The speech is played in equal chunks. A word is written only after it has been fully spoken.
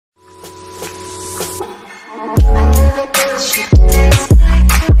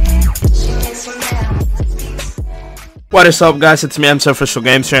What is up, guys? It's me,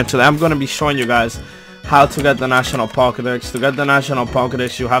 MCofficialegames here, and today I'm going to be showing you guys how to get the National Pokedex. To get the National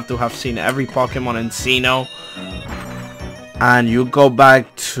Pokedex, you have to have seen every Pokemon in Sinnoh, and you go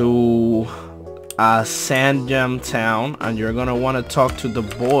back to Sand Gem Town, and you're going to want to talk to the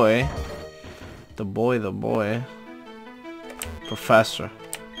boy, Professor.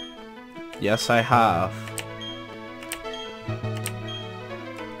 Yes, I have.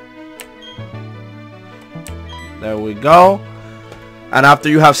 There we go. And after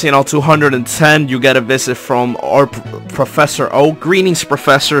you have seen all 210, you get a visit from our Professor Oak. Greetings,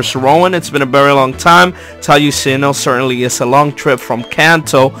 Professor Rowan. It's been a very long time. Tell you Sinnoh certainly is a long trip from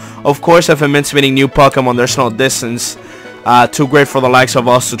Kanto. Of course, if it means meeting new Pokemon, there's no distance too great for the likes of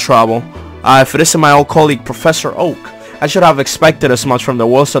us to travel. If it isn't my old colleague, Professor Oak, I should have expected as much from the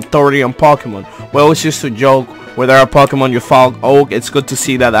world's authority on Pokemon. We always used to joke, where there are Pokemon, you follow Oak. It's good to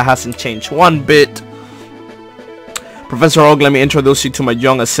see that that hasn't changed one bit. Professor Oak, let me introduce you to my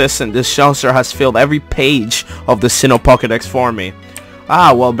young assistant. This youngster has filled every page of the Sinnoh Pokedex for me.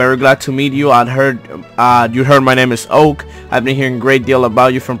 Well, very glad to meet you. You heard my name is Oak. I've been hearing a great deal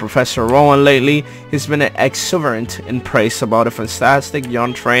about you from Professor Rowan lately. He's been exuberant in praise about a fantastic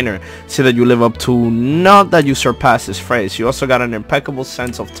young trainer. See that you live up to, not that you surpass his phrase. You also got an impeccable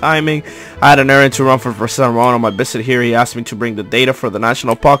sense of timing. I had an errand to run for Professor Rowan on my visit here. He asked me to bring the data for the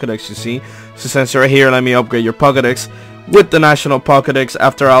National Pokedex, you see. So since you're here, let me upgrade your Pokedex with the National Pokedex.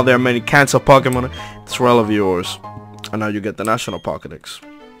 After all, there are many kinds of Pokemon. It's well of yours. And now you get the National Pokedex.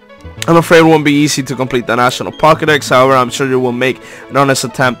 I'm afraid it won't be easy to complete the National Pokedex. However, I'm sure you will make an honest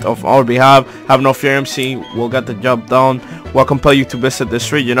attempt on our behalf. Have no fear, MC. We'll get the job done. We'll compel you to visit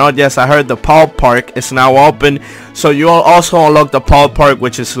this region. Yes, I heard the Pulp Park is now open. So you will also unlock the Pulp Park,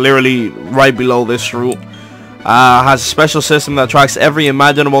 which is literally right below this route. Has a special system that tracks every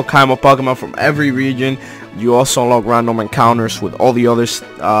imaginable kind of Pokemon from every region. You also unlock random encounters with all the other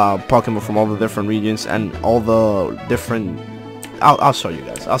Pokemon from all the different regions and all the different... I'll show you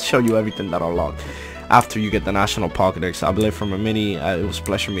guys. I'll show you everything that I'll unlock after you get the National Pokedex. I believe from a mini, it was a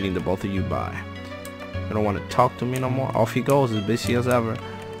pleasure meeting the both of you. Bye. You don't want to talk to me no more? Off he goes, as busy as ever.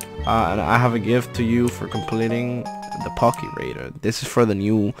 And I have a gift to you for completing the Pokeraider. This is for the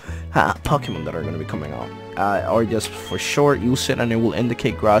new Pokemon that are going to be coming out. Or just for short, use it and it will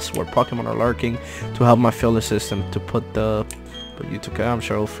indicate grass where Pokemon are lurking to help my filter system to put you to care. I'm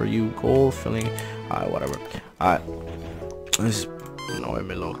sure for you goal filling. Whatever. This is annoying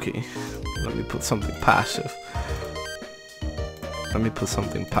me low-key. Let me put something passive. Let me put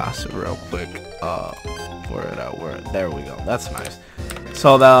something passive real quick. Where there we go. That's nice.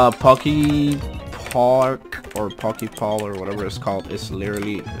 So the Poke Park or Pokeball or whatever it's called is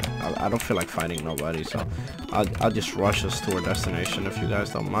literally, I don't feel like fighting nobody, so I'll just rush us to our destination if you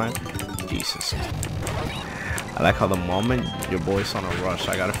guys don't mind. Jesus. I like how the moment your boy's on a rush,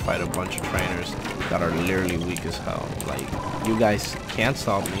 I gotta fight a bunch of trainers that are literally weak as hell. Like, you guys can't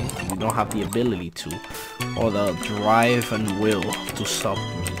stop me. You don't have the ability to, or the drive and will to stop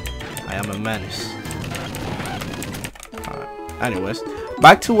me. I am a menace. Anyways,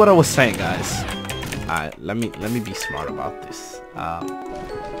 back to what I was saying, guys. Let me be smart about this.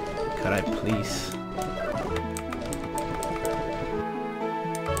 Could I please?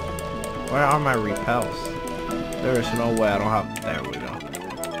 Where are my repels? There is no way I don't have. There we go.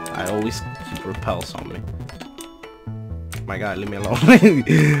 I always keep repels on me. My God, leave me alone.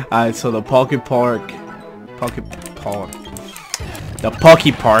 Alright, so the the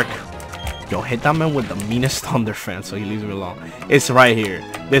Poke Park. Yo, hit that man with the meanest thunder fan so he leaves me alone. It's right here.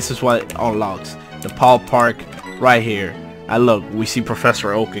 This is what unlocks the Pulp Park right here. And look, we see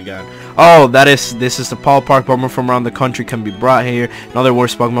Professor Oak again. Oh, this is the Pulp Park. Pokemon from around the country can be brought here. In other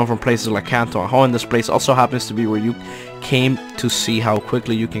words, Pokemon from places like Kanto and Hoenn. This place also happens to be where you came to see how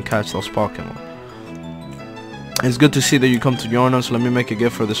quickly you can catch those Pokemon. It's good to see that you come to join us. Let me make a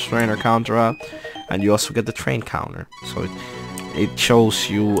gift for this trainer counter app, and you also get the train counter. So it shows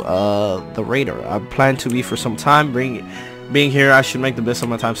you the raider. I plan to be for some time. Being here, I should make the best of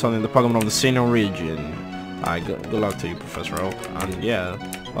my time selling the Pokemon of the Sinnoh region. Good luck to you, Professor Oak. And yeah,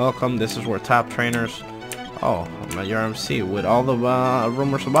 welcome. This is where top trainers. Oh, I'm at your MC with all the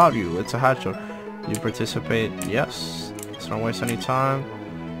rumors about you. It's a hatcher. You participate? Yes. Let's not waste any time.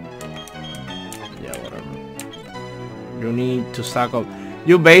 Yeah, whatever. You need to stack up.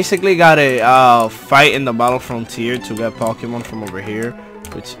 You basically gotta fight in the Battle Frontier to get Pokemon from over here,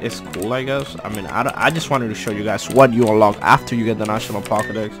 which is cool, I guess. I mean, I just wanted to show you guys what you unlock after you get the National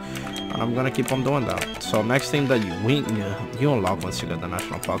Pokedex, and I'm gonna keep on doing that. So next thing that you unlock once you get the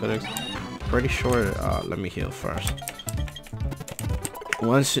National Pokedex, pretty sure. Let me heal first.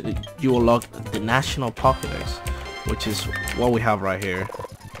 once you unlock the National Pokedex, which is what we have right here.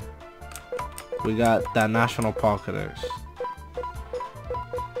 We got that National Pokedex.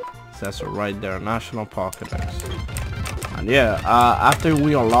 That's right there, National Pokedex. And yeah, after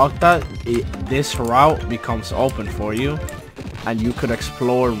we unlock that, this route becomes open for you, and you could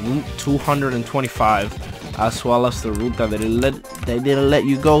explore Route 225, as well as the route that they didn't let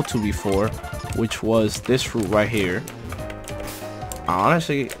you go to before, which was this route right here.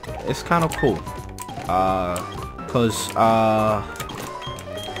 Honestly, it's kind of cool, cause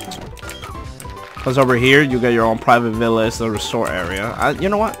over here you get your own private villa. It's the resort area. You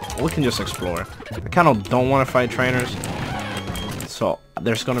know what? We can just explore. I kind of don't want to fight trainers, so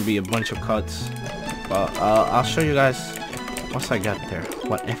there's gonna be a bunch of cuts. But I'll show you guys once I get there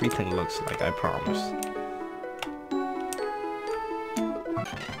what everything looks like. I promise.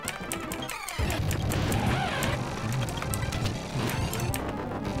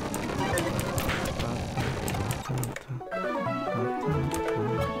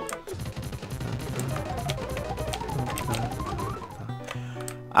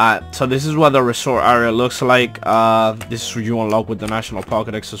 So this is what the resort area looks like. This is what you unlock with the National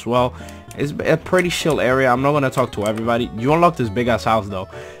Pokedex as well. It's a pretty chill area. I'm not gonna talk to everybody. You unlock this big ass house though.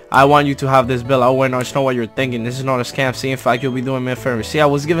 I want you to have this bill. Oh wait, no, it's not what you're thinking. This is not a scam. See, in fact, you'll be doing me a favor. See, I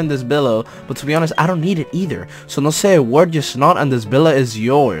was given this bill, but to be honest, I don't need it either. So don't say a word, just not, and this bill is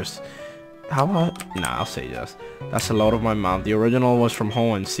yours. How about? Nah, I'll say yes. That's a load of my mouth. The original was from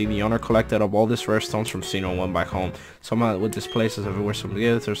home, and see, the owner collected up all these rare stones from Sino and went back home. Somehow with this place is everywhere. Some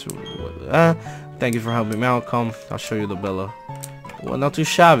gifts or thank you for helping me out. Come, I'll show you the villa. Well, not too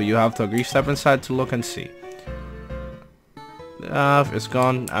shabby. You have to agree. Step inside to look and see. It's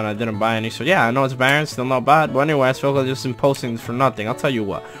gone, and I didn't buy any. So yeah, I know it's barren, still not bad. But anyway, I feel like just imposing for nothing. I'll tell you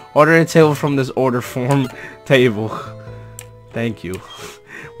what. Order a table from this order form table. Thank you.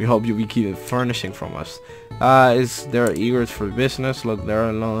 We hope you will keep furnishing from us. Is there eager for business? Look, there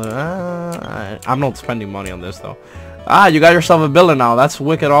are I'm not spending money on this though. You got yourself a villa now. That's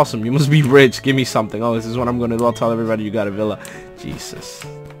wicked awesome. You must be rich. Give me something. Oh, this is what I'm gonna do. I'll tell everybody you got a villa. Jesus.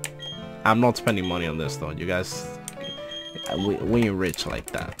 I'm not spending money on this though. You guys, we ain't rich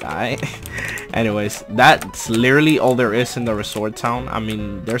like that. Alright. Anyways, that's literally all there is in the resort town. I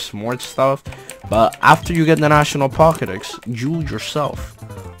mean, there's more stuff, but after you get the National Pokedex, you yourself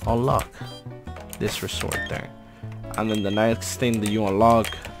unlock this resort there. And then the next thing that you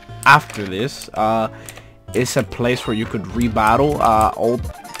unlock after this is a place where you could rebattle old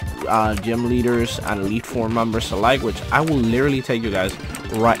gym leaders and Elite Four members alike, which I will literally take you guys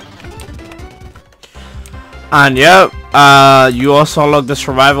right. And yeah, you also unlock the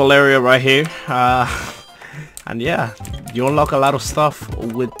survival area right here. And yeah, you unlock a lot of stuff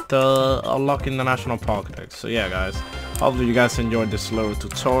with unlocking the National Pokedex. So yeah, guys, hopefully you guys enjoyed this little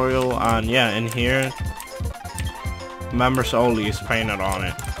tutorial. And yeah, in here, members only is painted on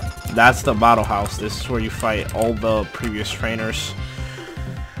it. That's the battle house. This is where you fight all the previous trainers.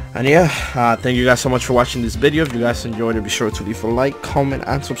 And yeah, thank you guys so much for watching this video. If you guys enjoyed it, be sure to leave a like, comment,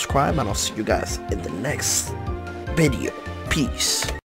 and subscribe, and I'll see you guys in the next video. Peace.